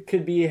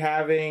could be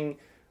having...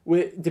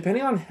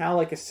 depending on how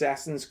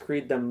Assassin's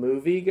Creed the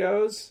movie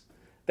goes...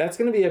 That's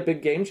going to be a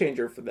big game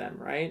changer for them,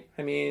 right?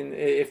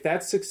 If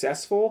that's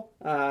successful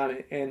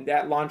and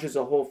that launches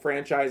a whole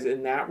franchise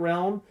in that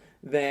realm,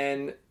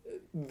 then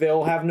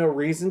they'll have no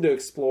reason to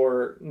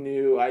explore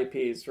new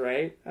IPs,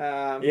 right?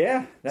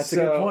 Yeah, that's a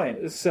good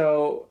point.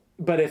 So,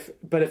 but if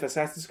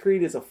Assassin's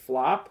Creed is a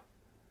flop,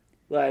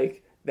 they're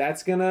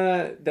definitely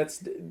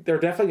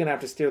gonna have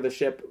to steer the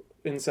ship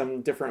in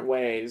some different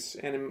ways,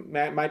 and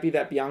it might be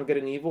that Beyond Good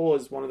and Evil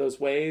is one of those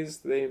ways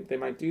they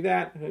might do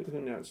that.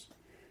 Who knows?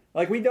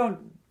 We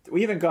don't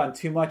we haven't gone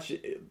too much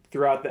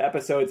throughout the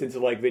episodes into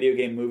like video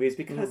game movies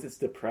because it's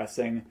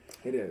depressing.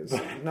 It is,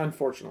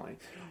 unfortunately.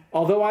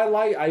 Although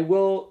I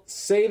will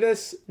say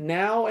this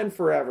now and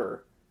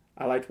forever,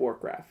 I liked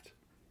Warcraft.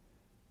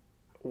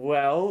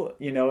 Well,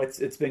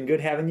 it's been good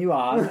having you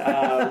on.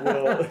 I don't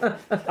know.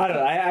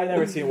 I've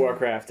never seen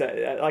Warcraft.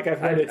 I've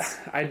heard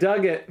I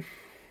dug it.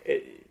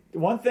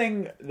 One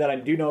thing that I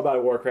do know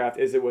about Warcraft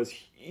is it was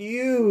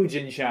huge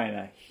in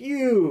China.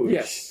 Huge.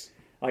 Yes.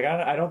 Like,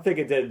 I don't think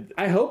it did.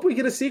 I hope we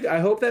get a sequel. I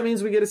hope that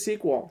means we get a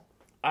sequel.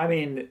 I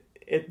mean,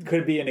 it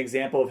could be an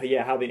example of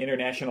how the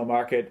international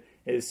market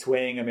is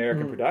swaying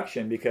American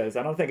production, because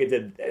I don't think it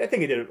did. I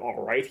think it did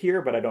all right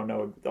here, but I don't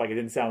know. Like, it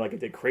didn't sound like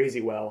it did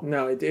crazy well.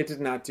 No, it did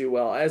not do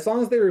well. As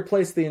long as they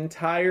replace the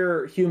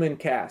entire human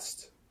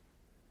cast,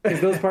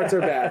 because those parts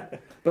are bad.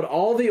 But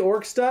all the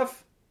orc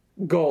stuff,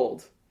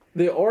 gold.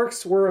 The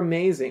orcs were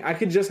amazing. I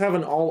could just have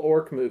an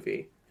all-orc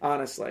movie,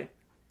 honestly.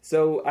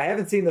 So, I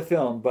haven't seen the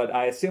film, but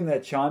I assume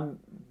that Sean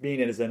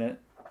Bean is in it,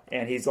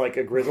 and he's like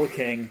a grizzled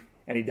king,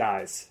 and he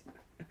dies.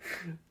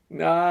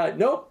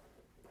 Nope.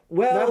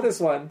 Well, not this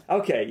one.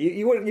 Okay,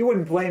 you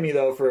wouldn't blame me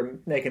though for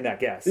making that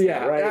guess.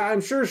 Yeah, right? I'm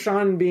sure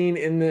Sean Bean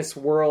in this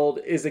world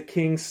is a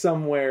king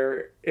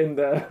somewhere in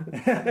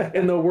the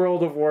in the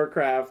world of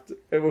Warcraft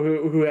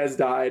who has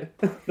died.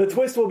 The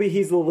twist will be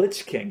he's the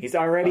Lich King. He's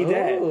already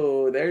dead.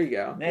 Oh, there you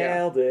go.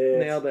 Nailed it.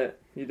 Nailed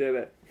it. You did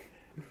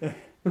it.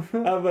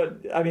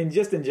 But I mean,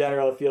 just in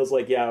general, it feels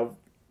like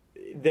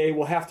they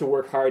will have to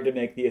work hard to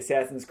make the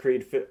Assassin's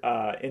Creed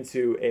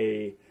into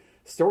a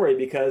story,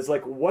 because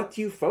like, what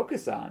do you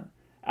focus on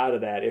out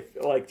of that? If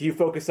like, do you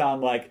focus on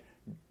like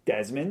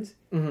Desmond?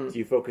 Do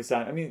you focus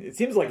on? I mean, it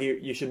seems like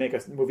you should make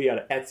a movie out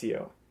of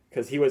Ezio,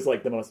 because he was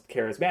like the most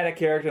charismatic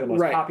character, the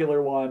most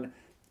popular one,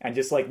 and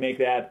just like make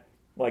that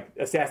like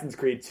Assassin's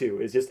Creed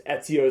 2 is just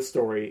Ezio's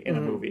story in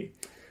a movie.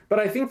 But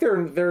I think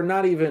they're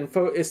not even.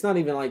 It's not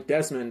even like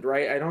Desmond,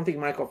 right? I don't think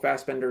Michael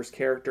Fassbender's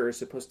character is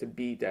supposed to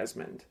be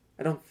Desmond.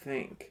 I don't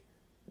think.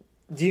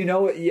 Do you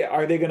know? Yeah,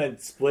 are they going to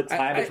split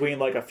time between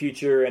like a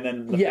future and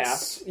then the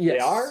past? Yes, they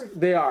are.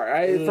 They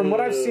are. From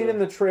what I've seen in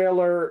the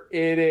trailer,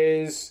 it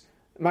is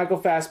Michael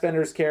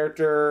Fassbender's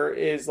character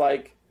is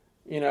like,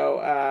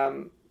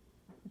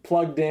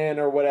 plugged in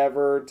or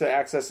whatever to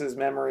access his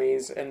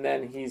memories, and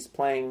then he's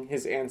playing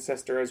his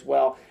ancestor as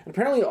well. And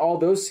apparently, all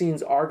those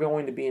scenes are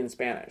going to be in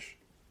Spanish.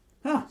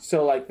 Huh.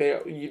 So like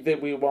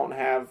we won't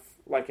have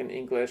like an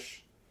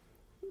English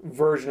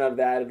version of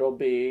that. It'll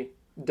be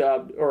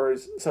dubbed or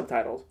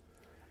subtitled.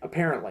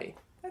 Apparently.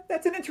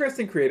 That's an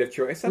interesting creative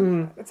choice.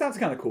 That sounds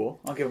kind of cool.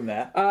 I'll give them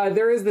that.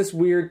 There is this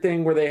weird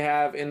thing where they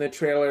have in the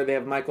trailer, they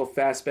have Michael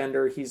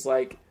Fassbender. He's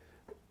like,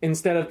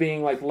 instead of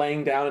being like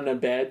laying down in a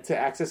bed to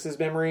access his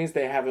memories,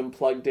 they have him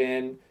plugged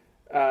in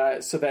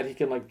so that he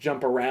can like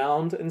jump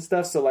around and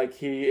stuff. So like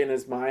he in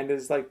his mind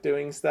is like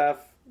doing stuff,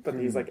 but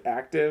he's like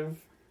active,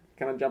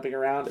 kind of jumping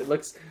around. It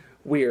looks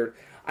weird.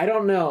 I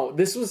don't know.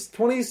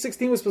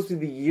 2016 was supposed to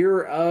be the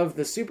year of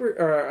the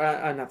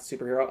not the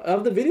superhero,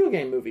 of the video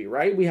game movie,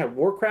 right? We had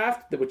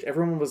Warcraft, which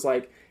everyone was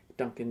like,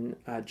 Duncan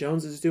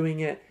Jones is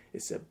doing it.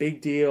 It's a big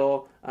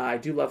deal. I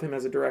do love him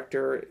as a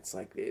director. It's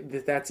like,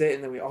 that's it.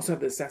 And then we also have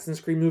the Assassin's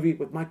Creed movie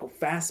with Michael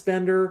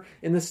Fassbender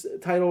in this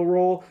title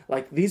role.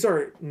 Like, these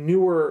are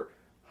newer,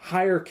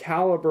 higher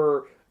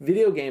caliber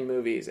video game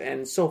movies.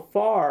 And so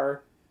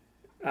far,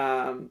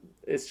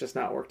 it's just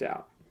not worked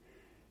out.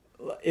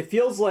 It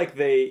feels like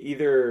they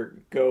either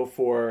go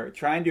for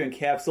trying to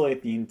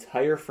encapsulate the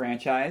entire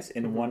franchise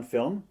in one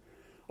film,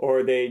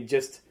 or they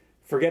just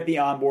forget the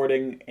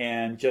onboarding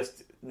and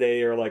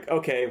they are like,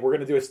 okay, we're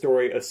going to do a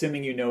story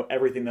assuming you know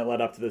everything that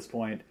led up to this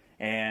point,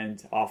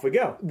 and off we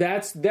go.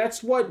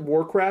 That's what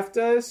Warcraft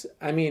does.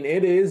 I mean,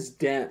 it is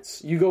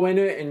dense. You go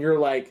into it and you're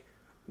like,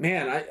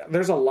 man,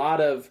 there's a lot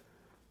of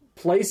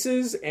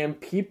places and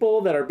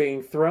people that are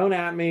being thrown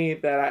at me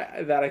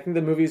that I think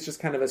the movie is just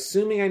kind of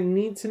assuming I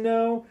need to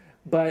know.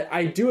 But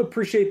I do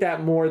appreciate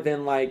that more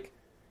than like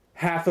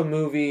half a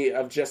movie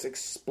of just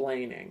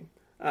explaining.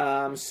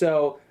 And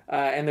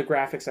the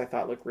graphics I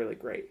thought looked really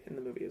great in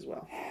the movie as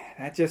well.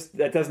 That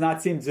does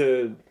not seem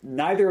to,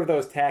 neither of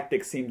those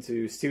tactics seem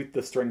to suit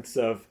the strengths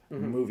of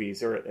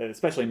movies, or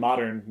especially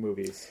modern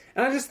movies.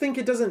 And I just think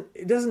it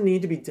doesn't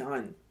need to be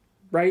done,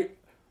 right?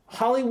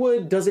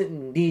 Hollywood doesn't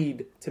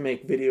need to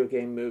make video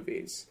game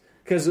movies.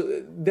 Because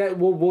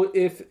that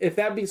if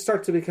that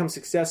starts to become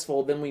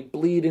successful, then we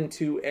bleed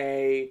into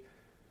a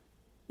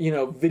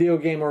video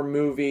game or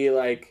movie,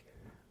 like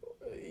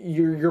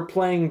you're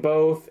playing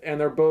both and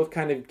they're both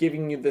kind of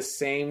giving you the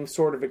same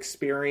sort of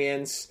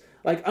experience.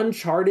 Like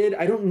Uncharted,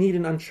 I don't need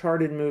an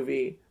Uncharted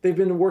movie. They've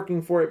been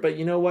working for it, but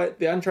you know what?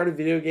 The Uncharted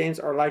video games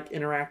are like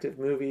interactive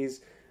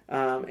movies,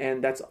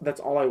 and that's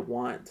all I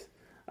want.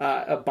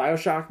 A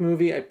BioShock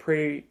movie, I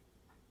pray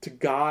to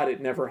God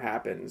it never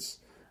happens.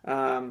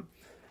 Now,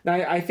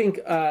 I think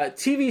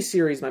TV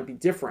series might be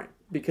different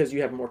because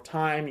you have more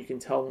time, you can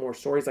tell more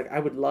stories. Like, I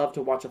would love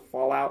to watch a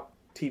Fallout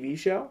TV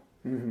show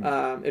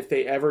if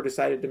they ever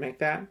decided to make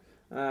that.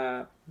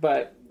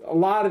 But a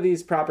lot of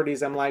these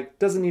properties, I'm like,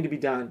 doesn't need to be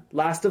done.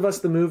 Last of Us,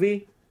 the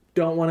movie,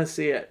 Don't want to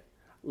see it.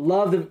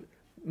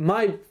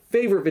 My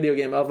favorite video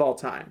game of all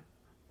time,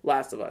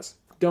 Last of Us.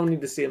 Don't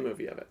need to see a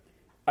movie of it.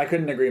 I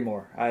couldn't agree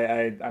more.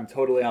 I'm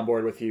totally on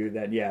board with you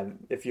that, yeah,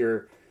 if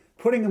you're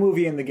putting a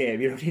movie in the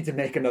game, you don't need to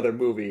make another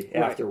movie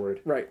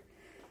afterward. Right.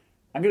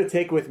 I'm going to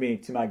take with me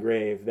to my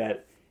grave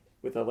that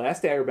with The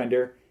Last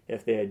Airbender,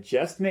 if they had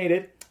just made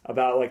it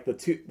about like the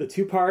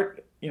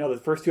two-part,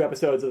 the first 2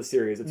 episodes of the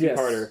series, a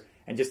two-parter,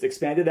 and just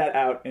expanded that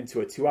out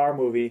into a 2-hour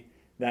movie,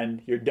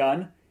 then you're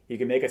done. You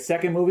can make a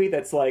second movie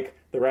that's like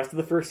the rest of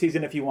the first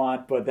season if you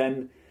want, but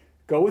then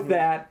go with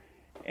that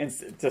and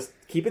just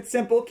keep it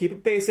simple, keep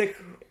it basic.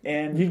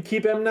 And you'd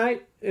keep M.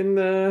 Night in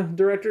the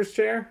director's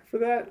chair for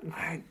that?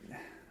 I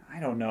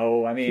don't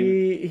know. I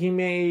mean, he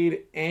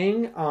made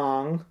Aang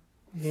Ong.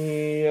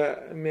 He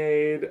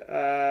made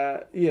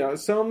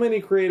so many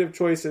creative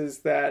choices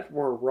that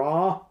were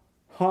raw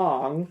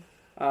Hong.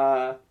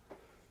 I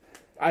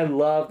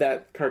love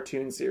that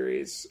cartoon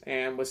series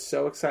and was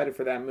so excited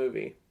for that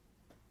movie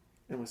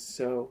and was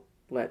so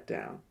let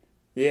down.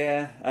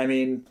 Yeah, I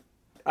mean,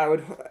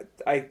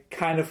 I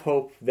kind of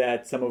hope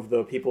that some of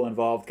the people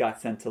involved got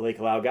sent to Lake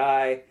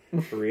Laogai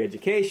for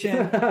re-education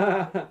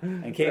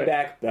and came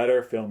back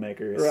better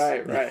filmmakers.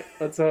 Right.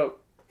 Let's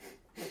hope.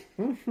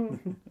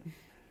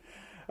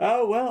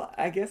 Oh, well,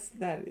 I guess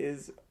that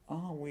is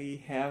all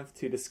we have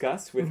to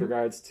discuss with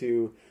regards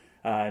to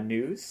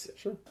news.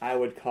 Sure. I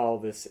would call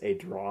this a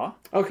draw.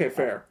 Okay,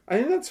 fair. I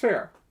think that's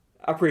fair.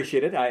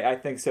 Appreciate it. I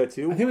think so,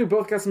 too. I think we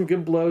both got some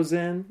good blows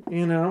in,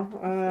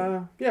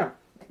 yeah.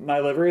 My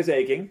liver is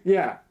aching.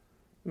 Yeah.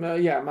 My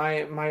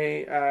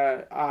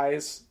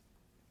eyes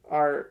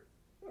are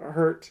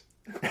hurt.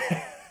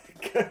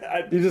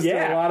 You just did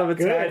a lot of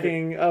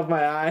attacking of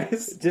my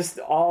eyes. Just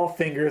all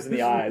fingers in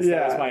the eyes.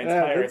 That was my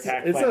entire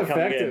attack plan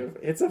coming in.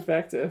 It's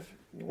effective.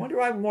 I wonder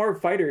why more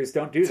fighters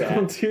don't do that.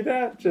 Don't do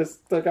that?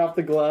 Just take off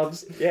the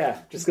gloves. Yeah.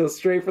 Just go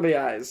straight for the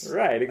eyes.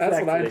 Right,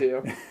 exactly. That's what I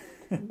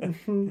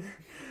do.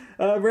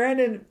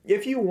 Brandon,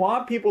 if you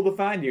want people to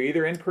find you,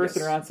 either in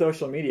person or on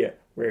social media,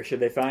 where should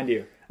they find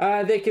you?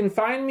 They can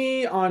find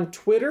me on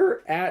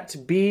Twitter at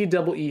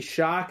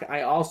BEEShock.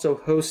 I also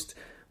host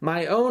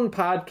my own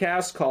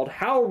podcast called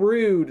How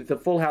Rude, the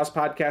Full House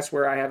podcast,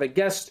 where I have a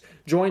guest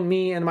join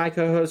me and my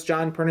co-host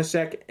John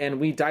Pernasek, and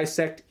we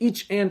dissect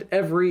each and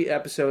every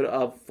episode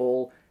of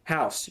Full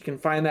House. You can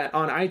find that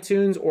on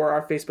iTunes or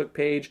our Facebook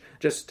page.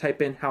 Just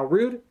type in How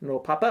Rude and it'll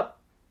pop up.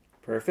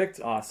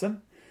 Perfect.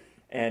 Awesome.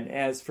 And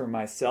as for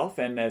myself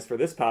and as for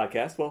this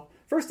podcast, well,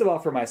 first of all,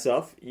 for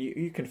myself,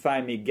 you can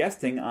find me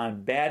guesting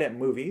on Bad at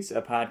Movies,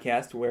 a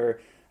podcast where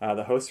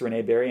the hosts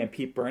Renee Berry and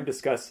Pete Byrne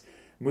discuss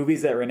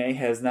movies that Renee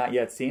has not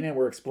yet seen and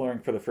we're exploring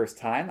for the first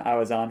time. I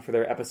was on for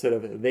their episode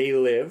of They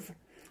Live.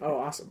 Oh,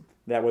 awesome.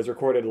 That was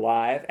recorded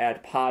live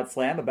at Pod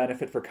Slam, a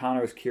benefit for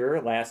Connor's Cure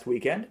last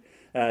weekend.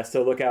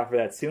 So look out for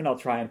that soon. I'll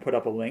try and put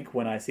up a link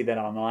when I see that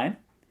online.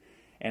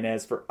 And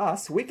as for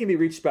us, we can be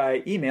reached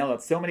by email at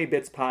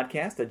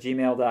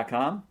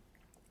somanybitspodcast@gmail.com.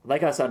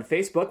 Like us on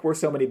Facebook, we're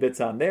So Many Bits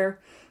on there.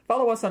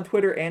 Follow us on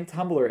Twitter and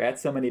Tumblr at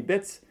So Many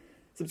Bits.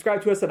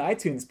 Subscribe to us on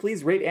iTunes.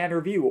 Please rate and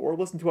review, or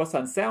listen to us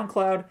on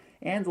SoundCloud.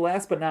 And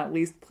last but not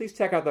least, please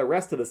check out the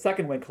rest of the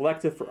Second Wind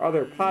Collective for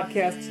other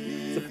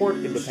podcasts. Support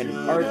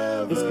independent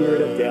art. The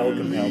spirit of Dale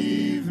compels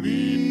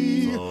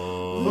me.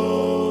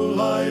 Though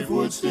life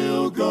would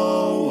still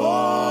go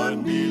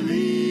on,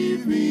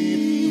 believe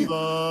me,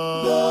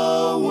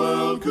 the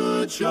world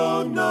could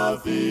show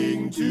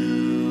nothing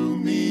to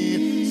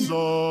me.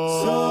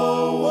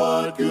 So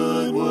what